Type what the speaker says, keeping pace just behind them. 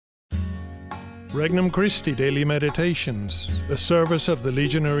Regnum Christi Daily Meditations, the service of the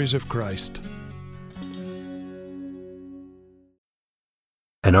Legionaries of Christ.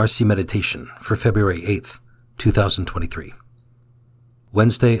 An RC Meditation for February 8th, 2023.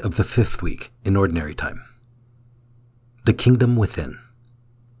 Wednesday of the 5th week in Ordinary Time. The Kingdom Within.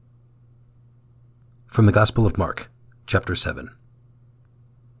 From the Gospel of Mark, chapter 7.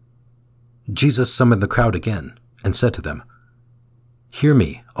 Jesus summoned the crowd again and said to them, "Hear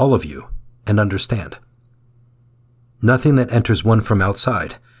me, all of you, and understand. Nothing that enters one from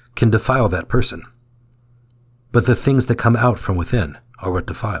outside can defile that person, but the things that come out from within are what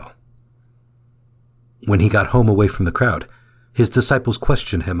defile." When he got home away from the crowd, his disciples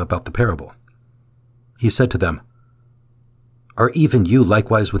questioned him about the parable. He said to them, "Are even you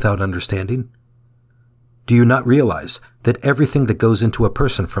likewise without understanding? Do you not realize that everything that goes into a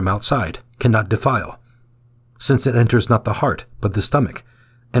person from outside cannot defile, since it enters not the heart but the stomach,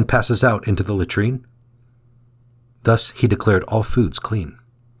 and passes out into the latrine?" Thus he declared all foods clean.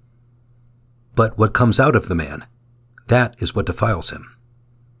 But what comes out of the man, that is what defiles him.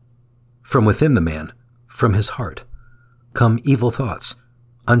 From within the man, from his heart, come evil thoughts,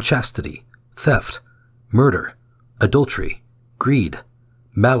 unchastity, theft, murder, adultery, greed,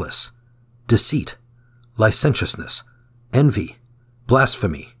 malice, deceit, licentiousness, envy,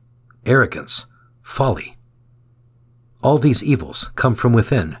 blasphemy, arrogance, folly. All these evils come from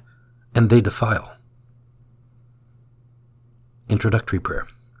within, and they defile. Introductory Prayer.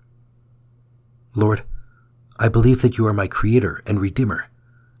 Lord, I believe that you are my Creator and Redeemer,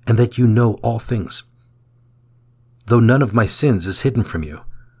 and that you know all things. Though none of my sins is hidden from you,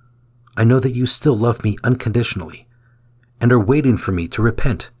 I know that you still love me unconditionally, and are waiting for me to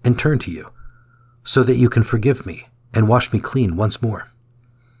repent and turn to you, so that you can forgive me and wash me clean once more.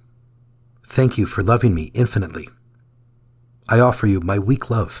 Thank you for loving me infinitely. I offer you my weak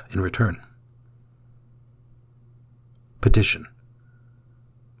love in return. Petition.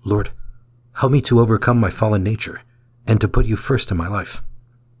 Lord, help me to overcome my fallen nature and to put you first in my life.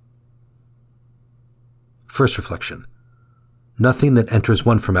 First reflection. Nothing that enters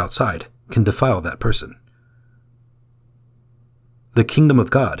one from outside can defile that person. The kingdom of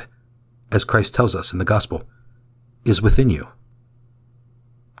God, as Christ tells us in the gospel, is within you.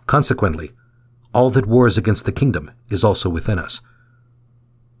 Consequently, all that wars against the kingdom is also within us.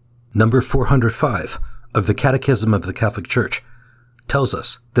 Number 405 of the Catechism of the Catholic Church tells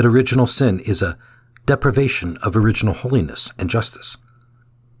us that original sin is a deprivation of original holiness and justice.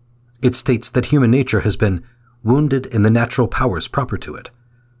 It states that human nature has been wounded in the natural powers proper to it,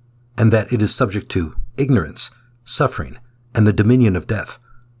 and that it is subject to ignorance, suffering, and the dominion of death,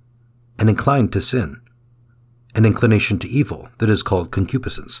 and inclined to sin, an inclination to evil that is called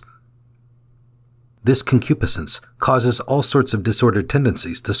concupiscence. This concupiscence causes all sorts of disordered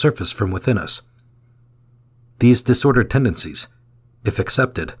tendencies to surface from within us. These disordered tendencies, if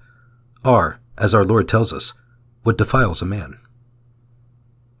accepted, are, as our Lord tells us, what defiles a man.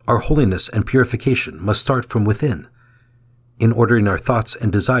 Our holiness and purification must start from within, in ordering our thoughts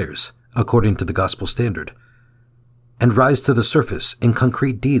and desires according to the gospel standard, and rise to the surface in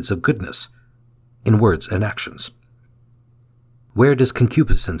concrete deeds of goodness, in words and actions. Where does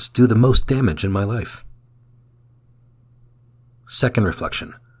concupiscence do the most damage in my life? Second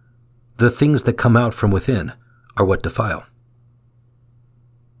reflection. The things that come out from within are what defile.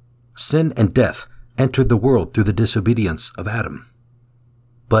 Sin and death entered the world through the disobedience of Adam.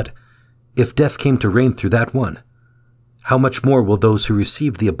 But if death came to reign through that one, how much more will those who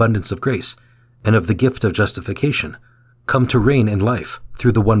receive the abundance of grace and of the gift of justification come to reign in life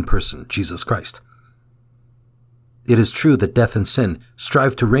through the one person, Jesus Christ? It is true that death and sin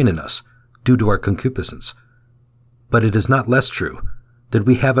strive to reign in us due to our concupiscence, but it is not less true that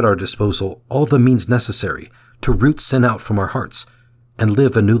we have at our disposal all the means necessary to root sin out from our hearts and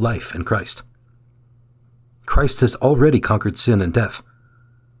live a new life in Christ. Christ has already conquered sin and death.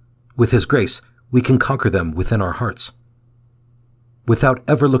 With His grace, we can conquer them within our hearts. Without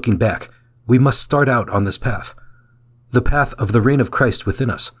ever looking back, we must start out on this path, the path of the reign of Christ within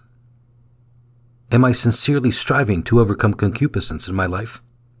us. Am I sincerely striving to overcome concupiscence in my life?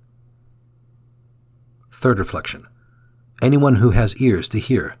 Third reflection. Anyone who has ears to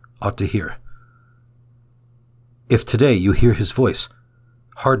hear ought to hear. If today you hear His voice,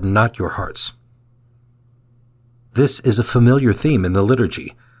 harden not your hearts. This is a familiar theme in the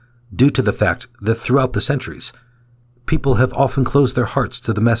liturgy, due to the fact that throughout the centuries, people have often closed their hearts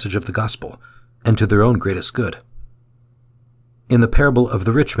to the message of the gospel and to their own greatest good. In the parable of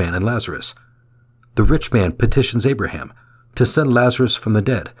the rich man and Lazarus, the rich man petitions Abraham to send Lazarus from the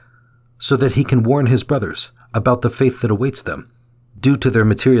dead so that he can warn his brothers about the faith that awaits them due to their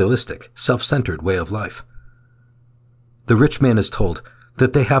materialistic, self-centered way of life. The rich man is told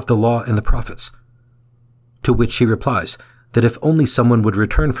that they have the law and the prophets, to which he replies that if only someone would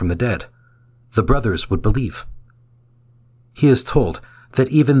return from the dead, the brothers would believe. He is told that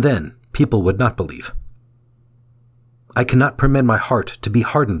even then people would not believe. I cannot permit my heart to be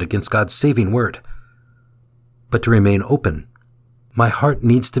hardened against God's saving word, but to remain open. My heart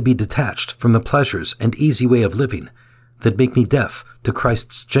needs to be detached from the pleasures and easy way of living that make me deaf to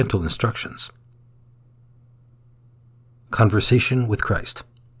Christ's gentle instructions. Conversation with Christ.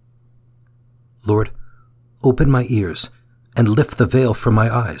 Lord, open my ears and lift the veil from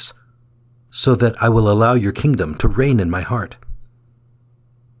my eyes, so that I will allow your kingdom to reign in my heart.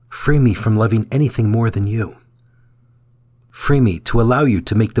 Free me from loving anything more than you. Free me to allow you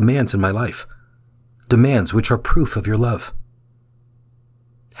to make demands in my life, demands which are proof of your love.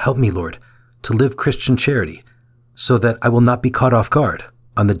 Help me, Lord, to live Christian charity so that I will not be caught off guard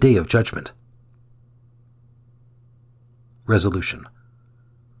on the day of judgment. Resolution.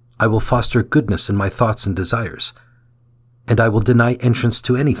 I will foster goodness in my thoughts and desires, and I will deny entrance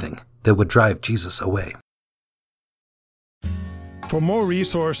to anything that would drive Jesus away. For more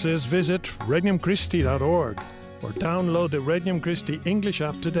resources, visit regnumchristi.org or download the Regnum Christi English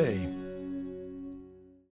app today.